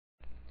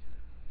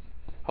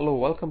Hello,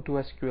 welcome to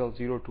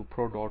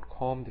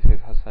SQL02pro.com. This is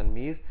Hassan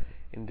Mir.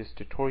 In this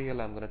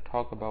tutorial, I'm going to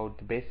talk about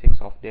the basics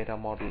of data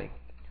modeling.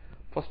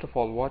 First of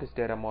all, what is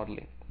data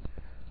modeling?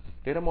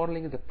 Data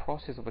modeling is the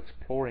process of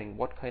exploring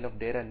what kind of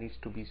data needs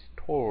to be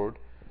stored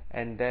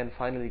and then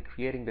finally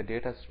creating the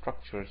data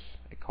structures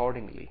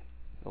accordingly.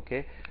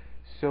 Okay,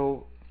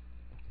 so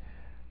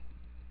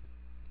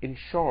in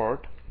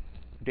short,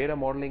 data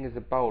modeling is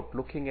about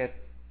looking at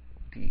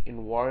the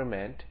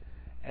environment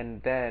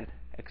and then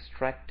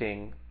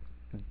extracting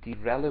the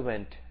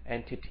relevant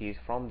entities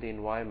from the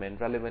environment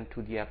relevant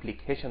to the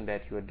application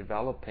that you are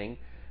developing,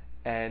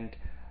 and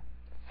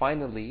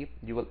finally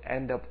you will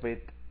end up with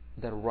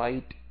the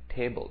right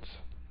tables.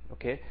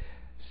 Okay,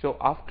 so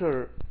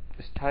after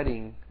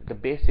studying the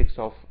basics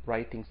of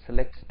writing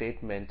select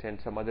statements and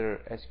some other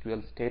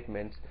SQL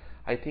statements,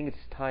 I think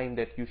it's time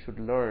that you should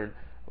learn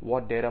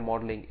what data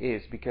modeling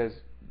is, because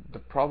the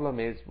problem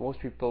is most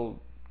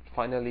people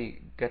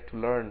finally get to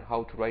learn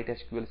how to write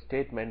SQL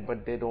statement,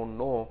 but they don't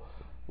know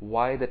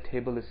why the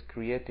table is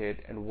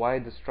created and why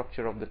the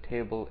structure of the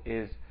table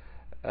is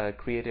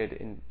created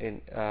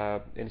in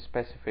a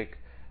specific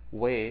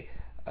way.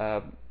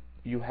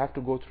 You have to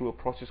go through a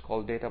process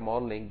called data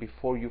modeling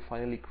before you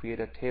finally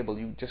create a table.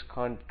 You just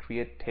can't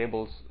create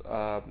tables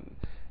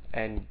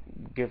and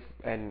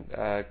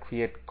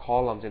create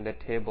columns in that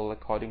table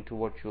according to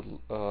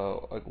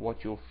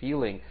what you're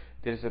feeling.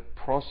 There is a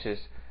process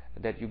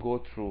that you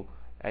go through,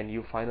 and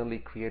you finally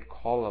create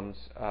columns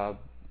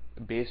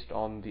based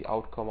on the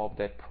outcome of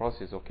that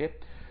process. Okay,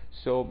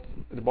 so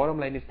the bottom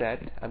line is that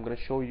I'm going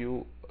to show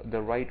you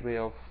the right way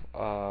of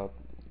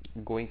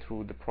going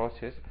through the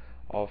process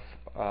of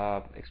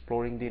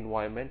exploring the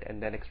environment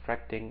and then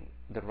extracting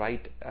the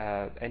right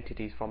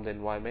entities from the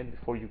environment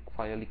before you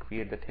finally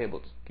create the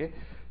tables. Okay,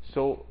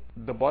 so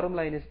the bottom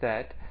line is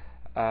that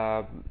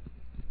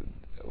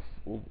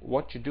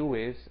what you do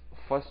is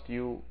first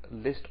you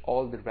list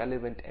all the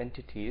relevant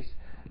entities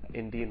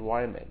in the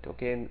environment.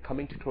 Okay, in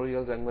coming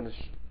tutorials I'm going to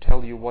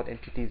tell you what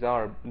entities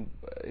are.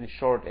 In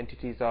short,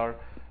 entities are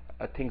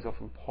things of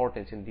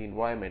importance in the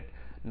environment.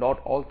 Not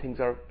all things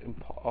are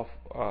of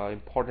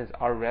importance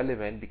are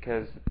relevant,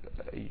 because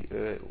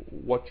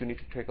what you need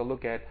to take a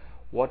look at,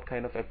 what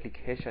kind of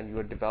application you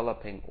are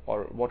developing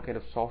or what kind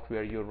of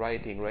software you're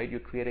writing, right? You're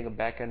creating a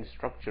back-end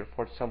structure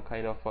for some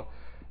kind of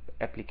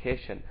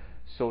application.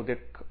 So there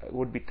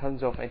would be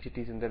tons of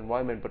entities in the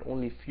environment, but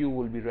only few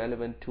will be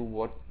relevant to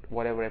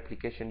whatever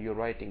application you're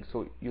writing.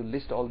 So you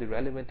list all the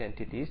relevant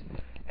entities,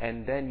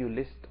 and then you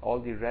list all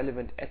the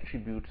relevant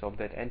attributes of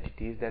that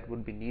entities that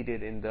would be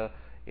needed in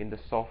the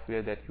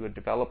software that you are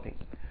developing.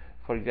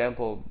 For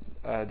example,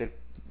 the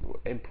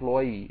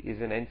employee is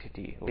an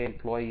entity. Okay?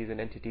 Employee is an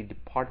entity.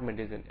 Department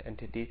is an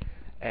entity.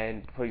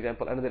 And for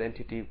example, another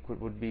entity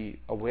would be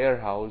a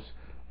warehouse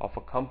of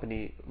a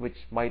company,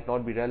 which might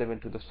not be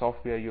relevant to the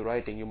software you're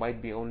writing. You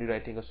might be only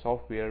writing a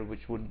software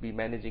which would be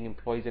managing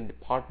employees and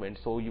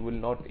departments, so you will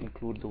not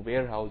include the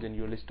warehouse in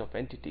your list of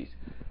entities.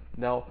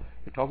 Now,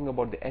 you're talking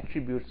about the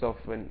attributes of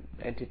an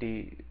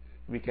entity.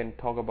 We can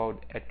talk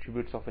about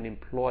attributes of an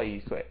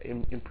employee. So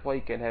employee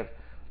can have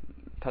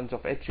tons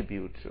of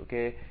attributes.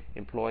 Okay,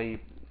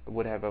 employee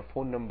would have a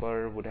phone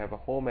number, would have a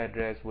home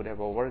address, would have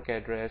a work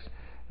address.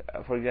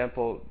 For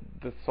example,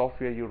 the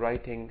software you're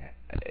writing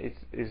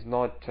is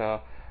not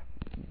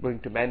going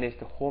to manage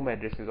the home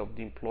addresses of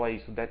the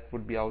employees, so that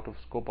would be out of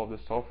scope of the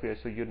software.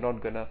 So you're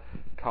not gonna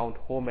count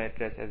home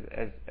address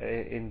as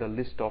in the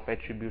list of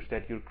attributes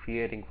that you're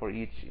creating for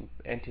each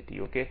entity.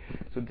 Okay,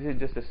 so this is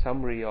just a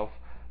summary of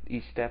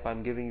each step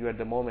I'm giving you at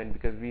the moment,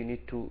 because we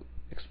need to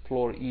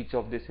explore each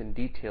of this in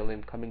detail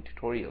in coming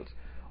tutorials.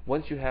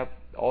 Once you have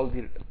all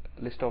the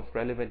list of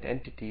relevant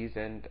entities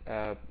and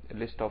a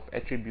list of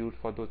attributes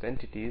for those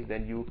entities,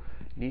 then you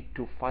need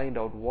to find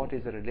out what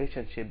is the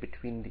relationship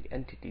between the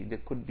entity. There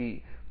could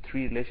be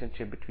three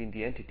relationships between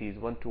the entities: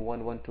 one to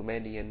one, one to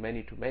many, and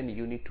many to many.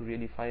 You need to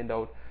really find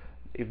out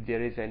if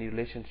there is any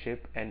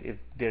relationship, and if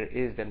there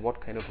is, then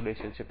what kind of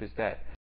relationship is that.